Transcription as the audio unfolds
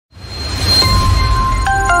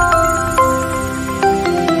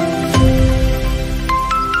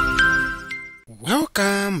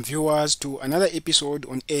viewers to another episode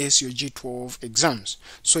on ASU G12 exams.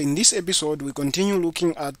 So in this episode we continue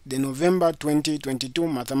looking at the November 2022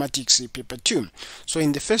 Mathematics Paper 2. So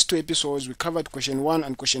in the first two episodes we covered question 1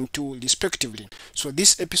 and question 2 respectively. So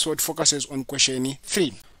this episode focuses on question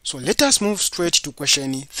 3. So let us move straight to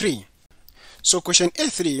question 3. So question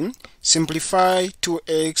A3, simplify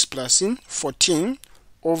 2x plus 14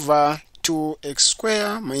 over 2x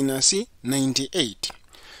squared minus 98.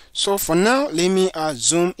 So for now, let me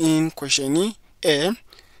zoom in question A,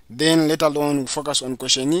 then later on we'll focus on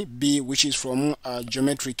question B, which is from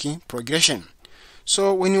geometric progression.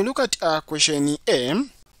 So when you look at question A,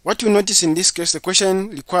 what you notice in this case, the question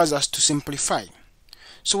requires us to simplify.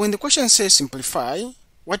 So when the question says simplify,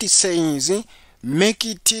 what it's saying is make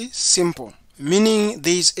it simple, meaning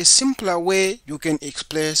there is a simpler way you can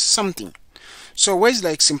express something. So words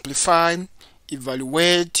like simplify,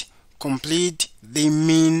 evaluate, complete, they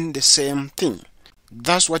mean the same thing.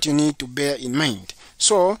 That's what you need to bear in mind.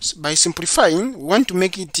 So by simplifying, we want to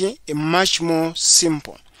make it a much more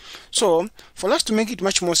simple. So for us to make it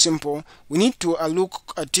much more simple, we need to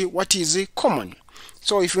look at what is common.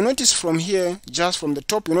 So if you notice from here, just from the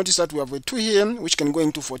top, you notice that we have a 2 here, which can go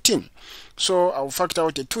into 14. So I'll factor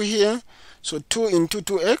out a 2 here. So 2 into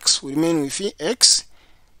 2x will remain with x,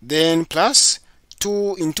 then plus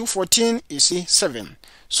 2 into 14 is 7.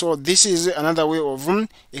 So this is another way of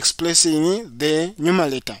expressing the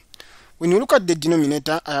numerator. When you look at the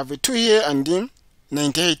denominator, I have a 2 here and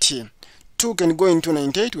 98 here. 2 can go into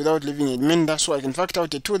 98 without leaving a remainder, so I can factor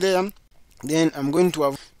out a 2 there. Then I'm going to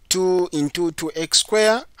have 2 into 2x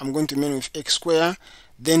squared, I'm going to remain with x squared.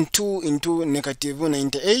 Then 2 into negative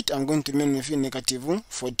 98, I'm going to remain with negative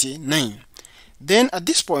 49. Then at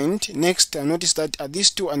this point, next I notice that these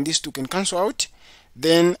 2 and these 2 can cancel out.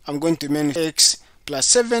 Then I'm going to remain with x plus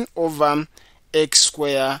 7 over x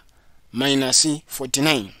squared minus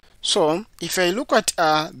 49. So if I look at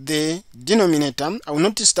the denominator, I will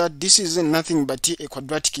notice that this is nothing but a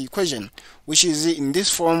quadratic equation, which is in this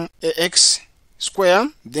form: ax squared,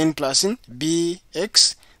 then plus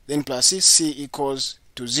bx, then plus c equals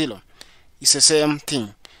to 0. It's the same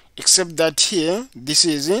thing, except that here this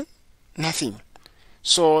is nothing.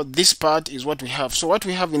 So this part is what we have. So what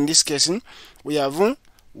we have in this case, we have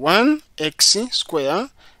 1x squared,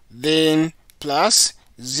 then plus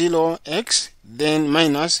 0x, then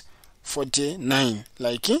minus 49,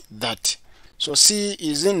 like that. So c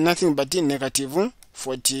is nothing but negative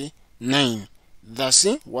 49. That's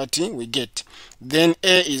what we get. Then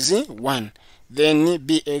a is 1, then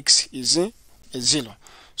bx is 0.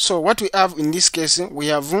 So what we have in this case, we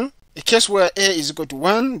have a case where a is equal to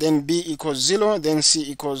 1, then b equals 0, then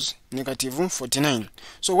c equals negative 49.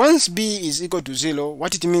 So once b is equal to 0,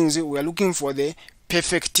 what it means, we are looking for the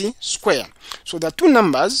perfect square. So there are two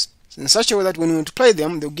numbers in such a way that when we multiply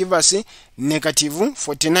them, they'll give us negative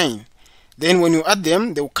 49. Then when you add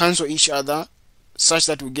them, they will cancel each other such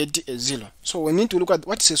that we get a 0. So we need to look at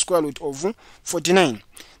what is the square root of 49.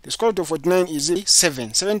 The square root of 49 is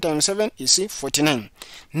 7. 7 times 7 is 49.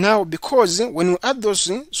 Now, because when we add those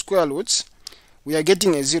square roots, we are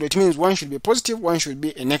getting a 0. It means one should be positive, one should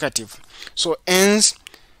be a negative. So hence,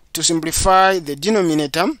 to simplify the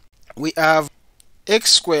denominator, we have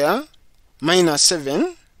x squared minus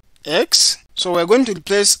 7x. So we're going to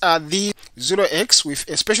replace the 0x with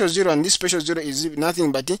a special 0, and this special 0 is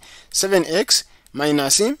nothing but 7x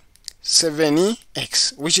minus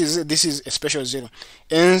 7x, which is, this is a special 0.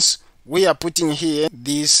 Hence, we are putting here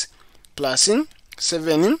this plus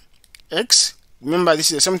 7x. Remember,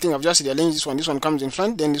 this is the same thing. I've just rearranged this one. This one comes in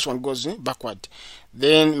front, then this one goes backward.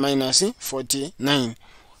 Then minus 49.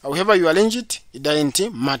 However you arrange it, it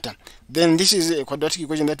doesn't matter. Then this is a quadratic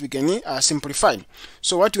equation that we can simplify.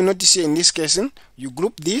 So what you notice here in this case, you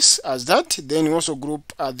group this as that, then you also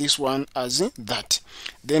group this one as that.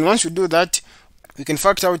 Then once you do that, we can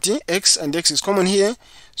factor out x, and x is common here.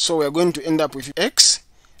 So we are going to end up with x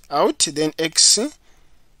out, then x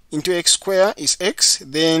into x squared is x,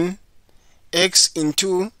 then x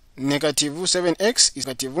into negative 7x is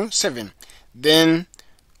negative 7. Then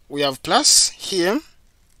we have plus here.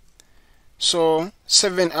 So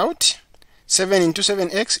 7 out, 7 into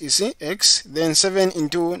 7x is x, then 7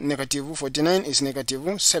 into negative 49 is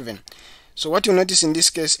negative 7. So what you notice in this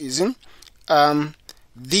case is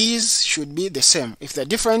these should be the same. If they're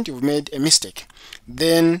different, you've made a mistake.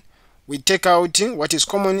 Then we take out what is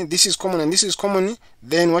common. This is common and this is common.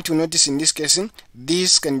 Then what you notice in this case,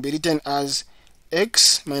 this can be written as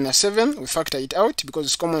x minus 7. We factor it out because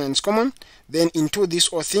it's common and it's common. Then into this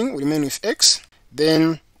whole thing, we remain with x.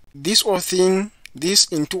 Then this whole thing, this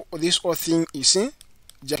into this whole thing is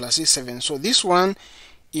just plus 7. So this one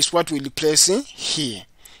is what we replace here.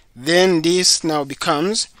 then this now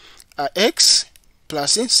becomes x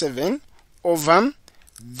plus 7 over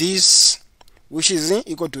this, which is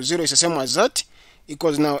equal to 0, is the same as that,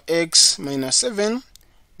 equals now x minus 7,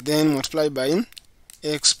 then multiplied by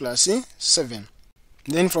x plus 7.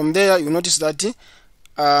 Then from there you notice that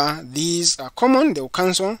these are common, they will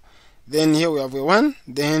cancel. Then here we have a 1,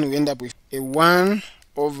 then we end up with a 1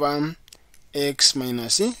 over x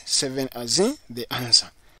minus 7 as the answer.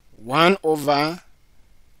 1 over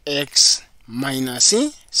x minus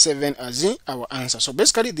 7 as our answer. So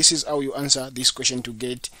basically this is how you answer this question to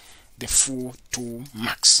get the full 2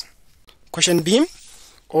 marks. Question B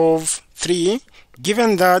of 3.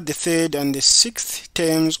 Given that the third and the sixth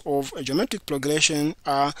terms of a geometric progression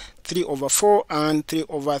are 3 over 4 and 3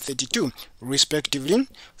 over 32 respectively,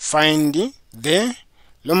 find the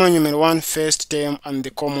Roman numeral 1 first term and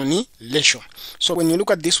the common ratio. So when you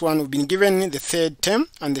look at this one, we've been given the third term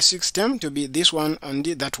and the sixth term to be this one and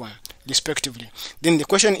that one respectively. Then the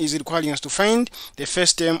question is requiring us to find the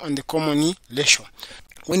first term and the common ratio.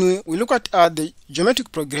 When we look at the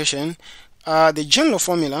geometric progression, the general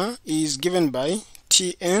formula is given by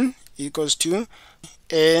Tn equals to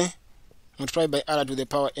a multiplied by r to the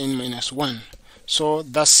power n minus 1. So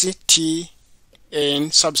that's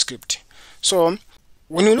Tn subscript. So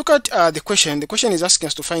when we look at the question is asking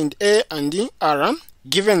us to find a and r,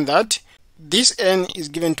 given that this n is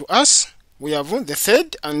given to us, we have the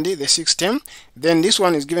third and the sixth term, then this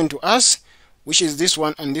one is given to us, which is this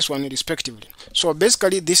one and this one respectively. So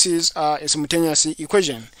basically this is a simultaneous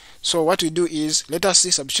equation. So what we do is, let us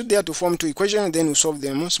substitute there to form two equations, then we solve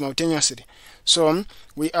them simultaneously. So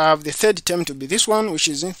we have the third term to be this one, which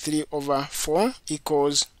is 3 over 4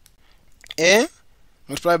 equals a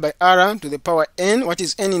multiplied by r to the power n. What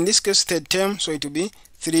is n in this case? Third term, so it will be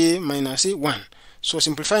 3 minus 1. So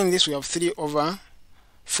simplifying this, we have 3 over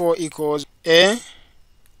 4 equals a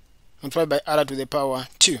multiplied by r to the power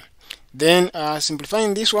 2. Then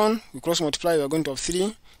simplifying this one, we cross multiply, we are going to have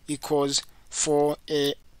 3 equals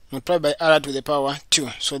 4a multiplied by r to the power 2.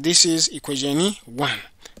 So this is equation 1.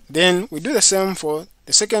 Then we do the same for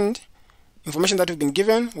the second information that we've been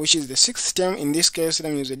given, which is the sixth term. In this case,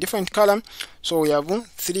 let me use a different color. So we have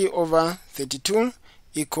 3 over 32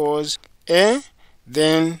 equals a,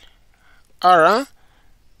 then r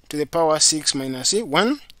to the power 6 minus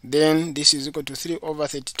 1. Then this is equal to 3 over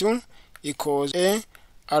 32 equals a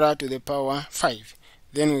r to the power 5.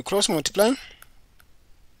 Then we cross multiply.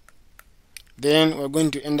 Then we're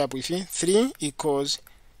going to end up with 3 equals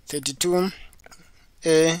 32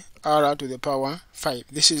 a r to the power 5.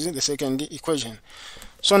 This is the second equation.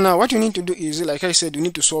 So now what you need to do is, like I said, you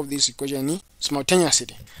need to solve this equation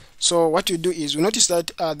simultaneously. So what you do is, you notice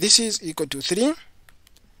that this is equal to 3.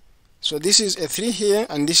 So this is a 3 here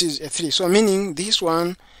and this is a 3. So meaning this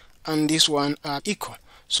one and this one are equal.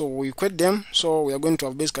 So we equate them. So we are going to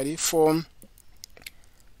have basically 4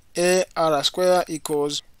 a r square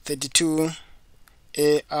equals 32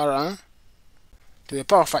 a r to the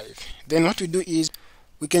power 5. Then what we do is,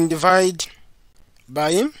 we can divide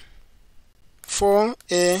by 4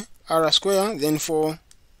 a r square, then 4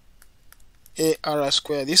 a r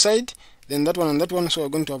square this side, then that one and that one. So we're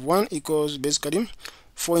going to have 1 equals basically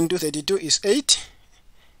 4 into 32 is 8.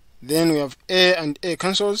 Then we have a and a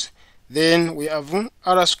cancels. Then we have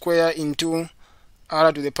r square into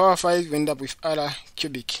r to the power 5. We end up with r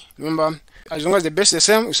cubic. Remember, as long as the base is the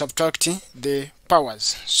same, we subtract the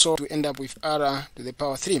powers. So we end up with r to the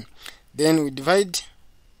power 3. Then we divide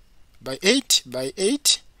by 8 by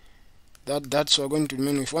 8. That's so we're going to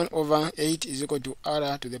remain with 1 over 8 is equal to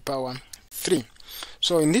r to the power 3.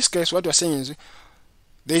 So in this case, what we're saying is,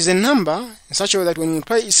 there is a number in such a way that when you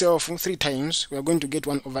multiply itself 3 times, we are going to get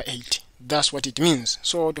 1 over 8. That's what it means.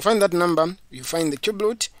 So to find that number, you find the cube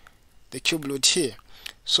root here.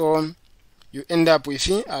 So you end up with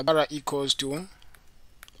r equals to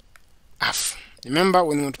half. Remember,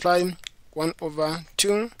 when you multiply 1 over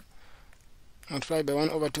 2 multiplied by 1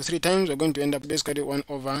 over 2 3 times, we're going to end up basically 1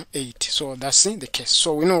 over 8. So that's the case.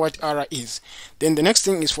 So we know what r is. Then the next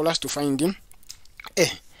thing is for us to find a.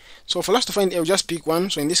 So for us to find a, we'll just pick one.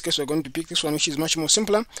 So in this case, we're going to pick this one, which is much more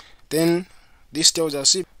simpler. Then this tells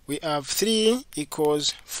us we have 3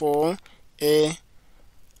 equals 4 a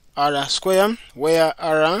r square, where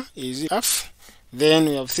r is half. Then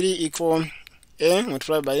we have 3 equal a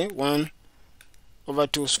multiplied by 1 over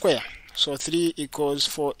 2 square. So 3 equals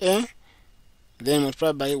 4a, then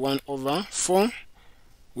multiplied by 1 over 4,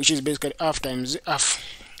 which is basically half times half.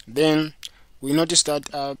 Then we notice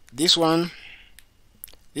that this one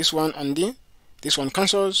and this one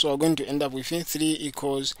cancels, so we're going to end up with 3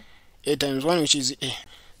 equals a times 1, which is a.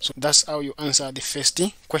 So that's how you answer the first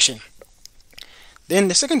question. Then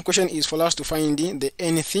the second question is for us to find the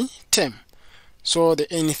nth term. So the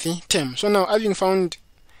nth term. So now having found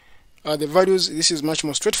the values, this is much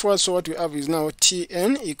more straightforward. So what we have is now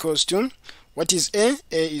Tn equals to, what is A?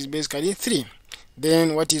 A is basically 3.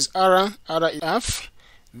 Then what is R? R is half.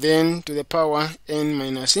 Then to the power n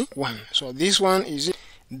minus 1. So this one is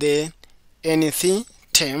the nth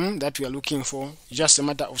term that we are looking for. Just a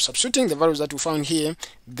matter of substituting the values that we found here,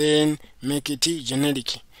 then make it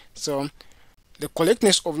generic. So the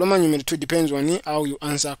correctness of Roman numeral 2 depends on how you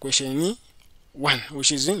answer question 1,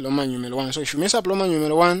 which is Roman numeral 1. So if you mess up Roman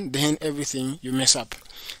numeral 1, then everything you mess up.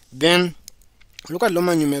 Then look at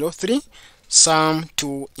Roman numeral 3, sum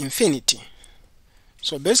to infinity.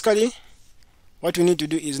 So basically what we need to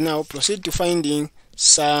do is now proceed to finding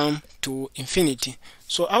sum to infinity.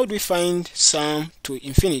 So how do we find sum to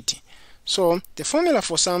infinity? So the formula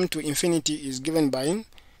for sum to infinity is given by,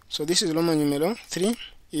 so this is Roman numeral 3,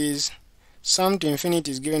 is sum to infinity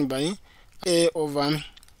is given by A over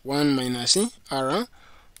 1 minus R,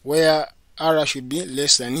 where R should be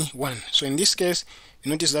less than 1. So in this case, you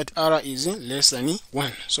notice that R is less than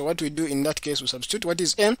 1. So what we do in that case, we substitute what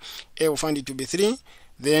is A. A will find it to be 3.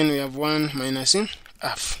 Then we have 1 minus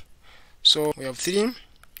half. So we have 3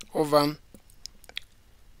 over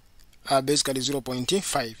basically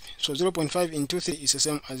 0.5. So 0.5 into 3 is the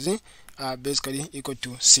same as basically equal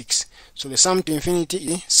to 6. So the sum to infinity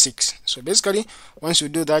is 6. So basically, once you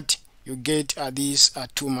do that, you get these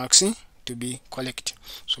 2 marks to be correct.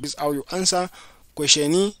 So this is how you answer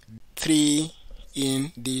question 3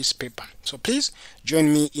 in this paper. So please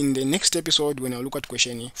join me in the next episode when I look at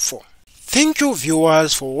question 4. Thank you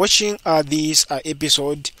viewers for watching this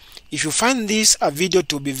episode. If you find this video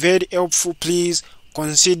to be very helpful, please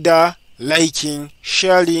consider liking,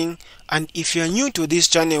 sharing, and if you are new to this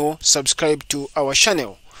channel, subscribe to our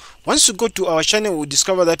channel. Once you go to our channel, we'll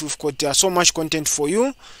discover that we've got so much content for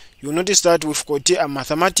you. You'll notice that we've got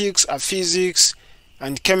mathematics, physics,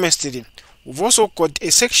 and chemistry. We've also got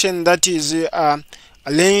a section that is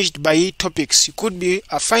arranged by topics. You could be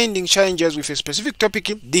finding challenges with a specific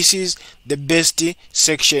topic. This is the best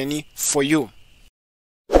section for you.